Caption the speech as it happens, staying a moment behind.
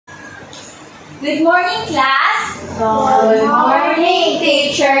Good morning, class. Good morning,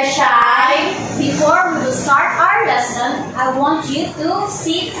 Teacher Shai. Before we will start our lesson, I want you to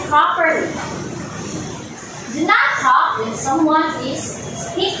sit properly. Do not talk when someone is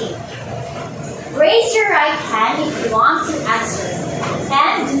speaking. Raise your right hand if you want to answer.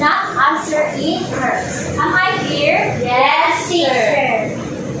 And do not answer in curves. Am I clear? Yes, teacher.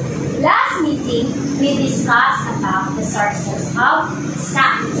 Last meeting, we discussed about the sources of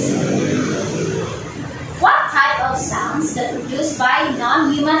sounds. What type of sounds are produced by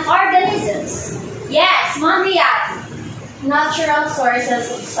non-human organisms? Yes, Monriat. Natural sources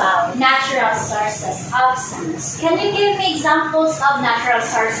of sound. Natural sources of sounds. Can you give me examples of natural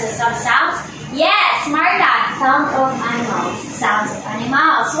sources of sounds? Yes, Marla. Sound of animals. Sounds of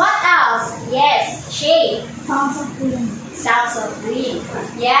animals. What else? Yes, Shay. Sounds of wind. Sounds of wind.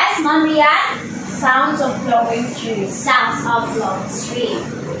 Yes, Monriat. Sounds of flowing streams. Sounds of flowing stream.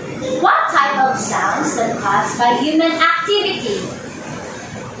 What type of sounds are caused by human activity?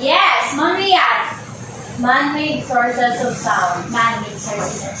 Yes, Monriat. Man-made sources of sound. Man-made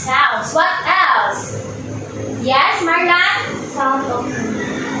sources of sounds. What else? Yes, Marlan? Sound of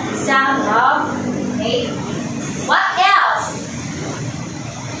Sound of okay. What else?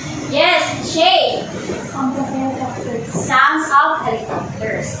 Yes, Shay. Sound of helicopters. Sounds of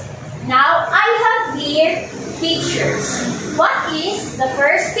helicopters. Now I have here pictures. What is the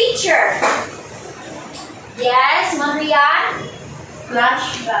first picture? Yes, Monrian?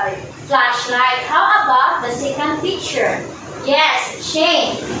 Flashlight. Flashlight. How about the second picture? Yes,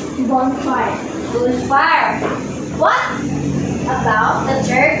 Shane. Bonfire. Bonfire. What about the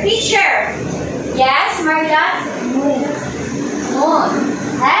third picture? Yes, Marla? Moon. Moon.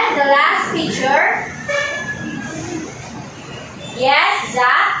 And the last picture? Yes,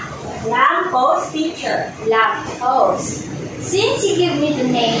 Zach? Lamppost, teacher. Lamppost. Since you give me the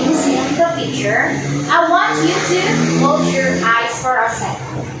names in the picture, I want you to close your eyes for a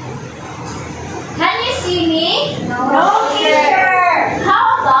second. Can you see me? No, teacher.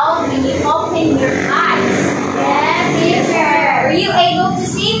 How about when you open your eyes? Yes, teacher. Are you able to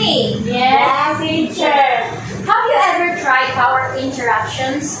see me? Yes, teacher. Have you ever tried power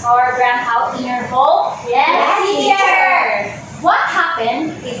interruptions or brownout in your home? Yes, teacher. What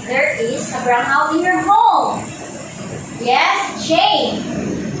happens if there is a brownout in your home? Yes, Shane.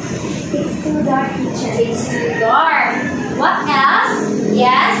 It's too dark, teacher. It's too dark. What else?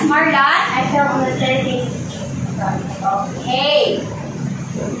 Yes, Marlon. I fell on the staircase. Okay.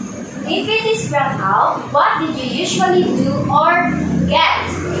 If it is brownout, what did you usually do or get?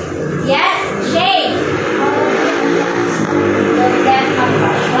 Yes, Shane. You'll get a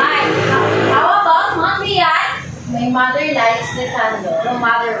flashlight. How about Monrian? My mother lights the candle. The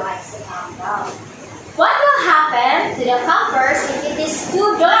mother lights the candle. What will happen to the campers if it is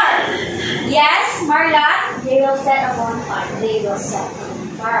too dark? Yes, Marlon? They will set a bonfire. They will set a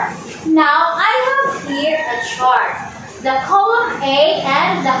bonfire. Now, I have here a chart. The column A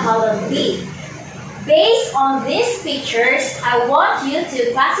and the column B. Based on these pictures, I want you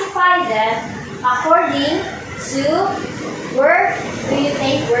to classify them according to where do you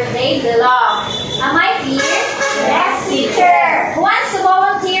think where they belong. Am I clear? Yes, teacher. Who wants to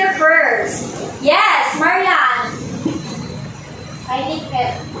volunteer first? Yes, Marianne. I need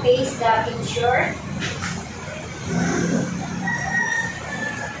to paste the picture.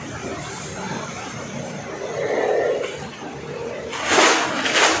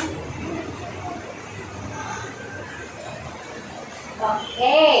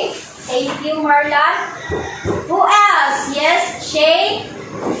 Okay. Thank you, Marlon. Who else? Yes, Shay.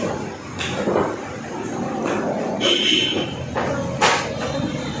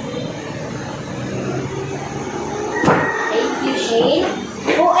 Thank you, Shane.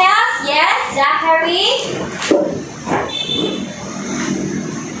 Who else? Yes, Zachary.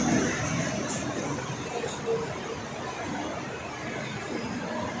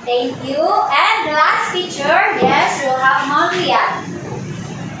 Thank you. And the last picture, yes, we'll have Maria.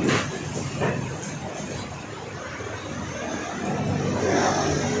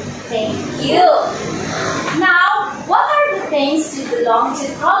 Thank you. Now, what are the things to belong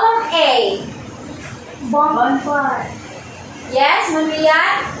to column A? Bonfire. Yes, Maria?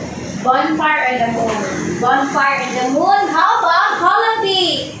 Bonfire and the moon. Bonfire and the moon. How about column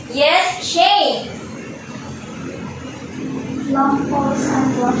B? Yes, Shane. Lamppost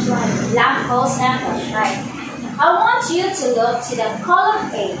and flashlight. Lamppost and flashlight. I want you to look to the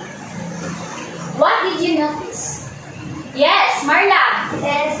column A. What did you notice? Yes, Marla.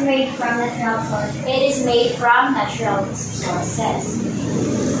 It is made from natural sources. It is made from natural sources.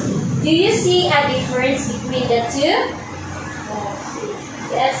 Do you see a difference between the two?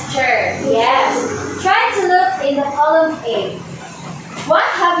 Yes, Yes, sure. Yes. Try to look in the column A. What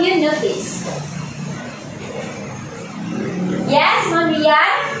have you noticed? Yes,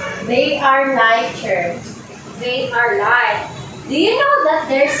 Marian? They are lighter. They are light. Do you know that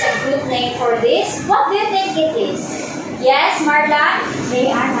there's a good name for this? What do you think it is? Yes, Marlan? They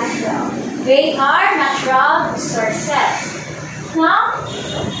are natural. They are natural sources. Now,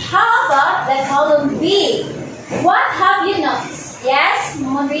 how about the column B? What have you noticed? Yes,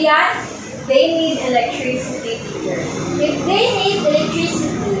 Marian? They need electricity, teacher. If they need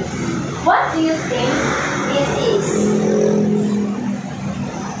electricity, what do you think it is?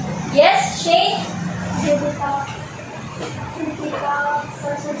 Yes, Shane? Physical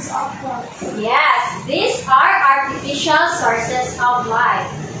sources of light. Yes, these are artificial sources of light.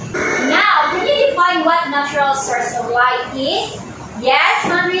 Now, can you define what natural source of light is? Yes,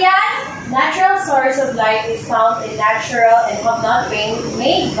 Marian? Natural source of light is found in natural and have not been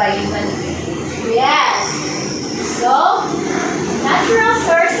made by human beings. Yes. So, natural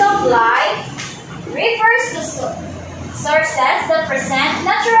source of light refers to sources that present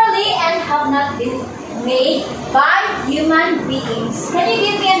naturally and have not been made by human beings. Can you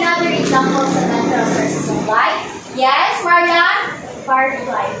give me another example of natural sources of light? Yes, Marian?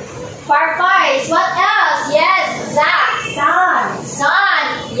 Fireflies. Fireflies. What else? Yes, Zach. Sun.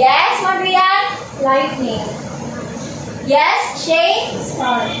 Sun. Yes, Marian? Lightning. Yes, Shane?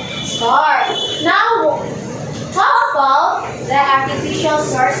 Star. Star. Now, how about the artificial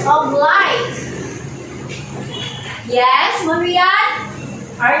source of light? Yes, Marian?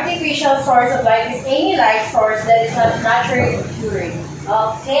 Artificial source of light is any light source that is not naturally occurring.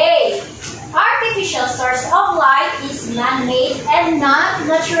 Okay. Artificial source of light is man-made and not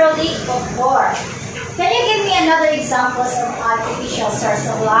naturally occur. Can you give me another example of artificial source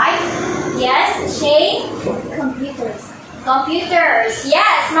of light? Yes, Shane? Computers. Computers.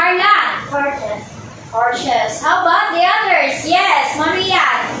 Yes, Marlan? Torches. Torches. How about the others? Yes,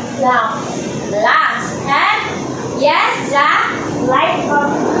 Marian? Lamps. Lamps. And yes, Zach? Light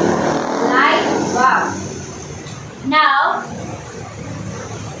bulb. Light bulb. Now,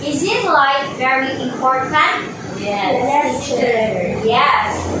 is it light very important? Yes, teacher.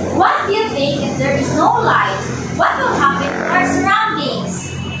 Yes. What do you think if there is no light? What will happen to our surroundings?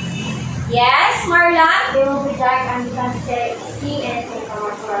 Yes, Marlan? They will be dark and you can't see anything from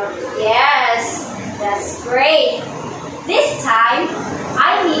our surroundings. Yes, that's great. This time,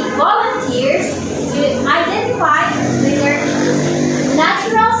 I need volunteers to identify whether it is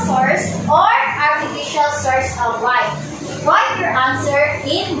natural source or artificial source of light. Write your answer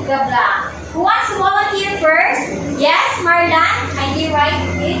in the blank. Who wants to volunteer first? Yes, Marlan? Kindly write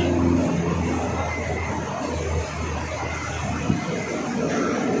it.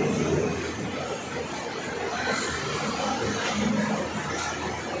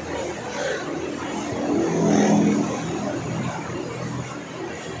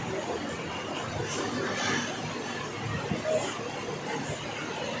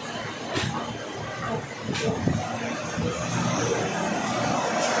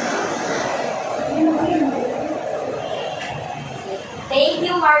 Thank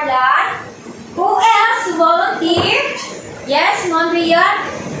you, Marlan. Who else volunteered? Yes, Mondrian?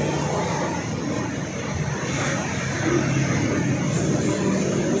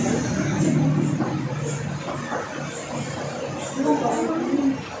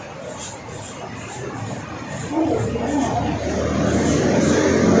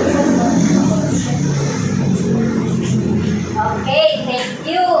 Okay, thank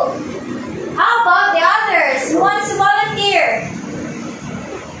you. How about the others? Who wants to volunteer?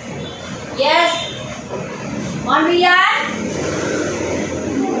 Yes. Mondrian?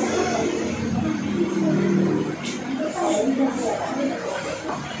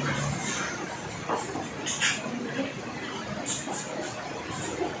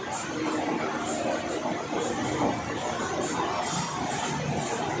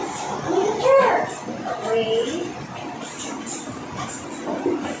 Wait.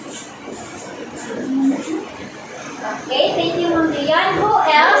 Okay, thank you, Mondrian. Who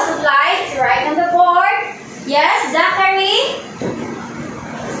else would like to write on the board? Yes, Zachary?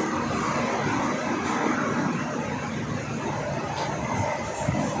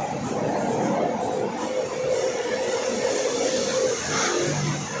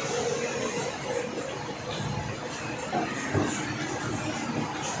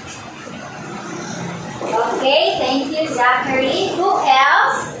 Okay, thank you, Zachary. Who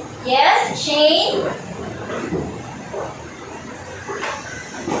else? Yes, Shane?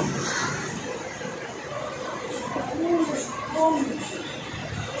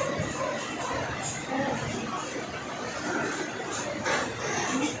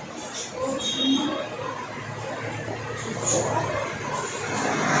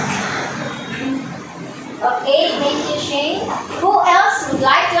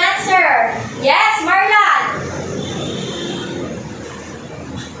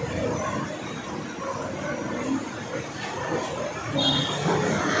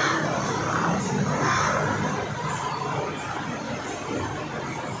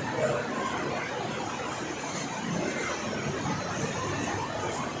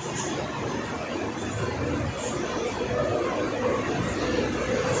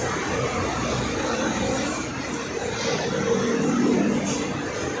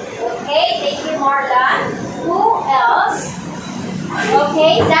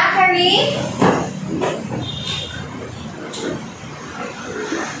 Zachary.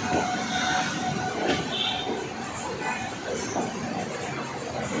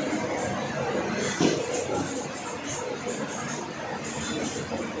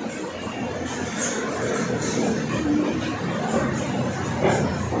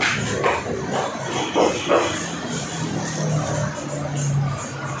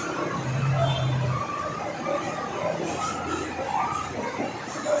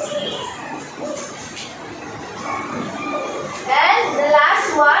 And the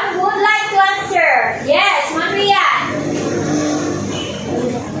last one, who would like to answer? Yes, Marian.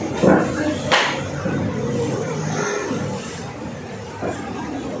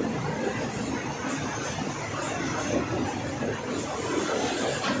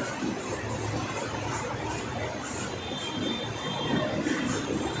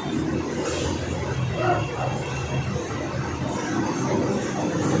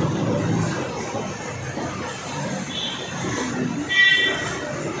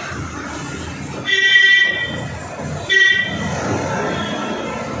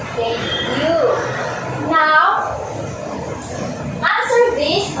 Thank you. Now, answer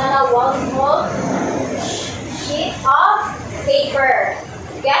this on a one-whole sheet of paper.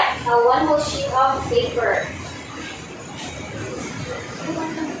 Get a one-whole sheet of paper.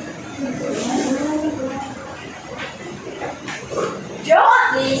 Draw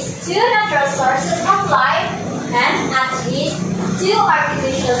at least 2 natural sources of light and at least 2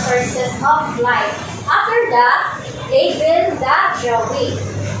 artificial sources of light. After that, label the drawing.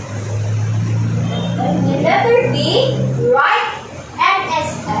 In letter B, write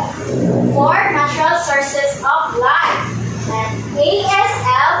NSF for natural sources of light and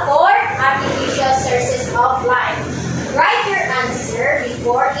ASL for artificial sources of light. Write your answer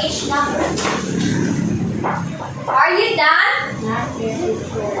before each number. Are you done?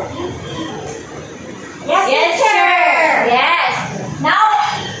 Yes, teacher. Yes. Now,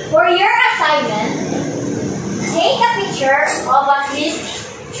 for your assignment, take a picture of at least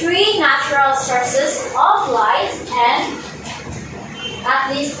 3 natural sources of light and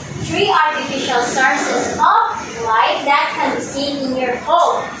at least 3 artificial sources of light that can be seen in your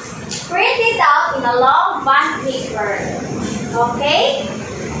home. Print it out in a long bond paper. Okay?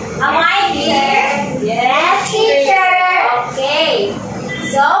 Am I clear? Yes, teacher. Okay.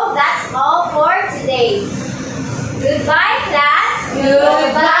 So that's all for today. Goodbye, class.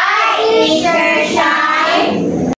 Goodbye, teacher.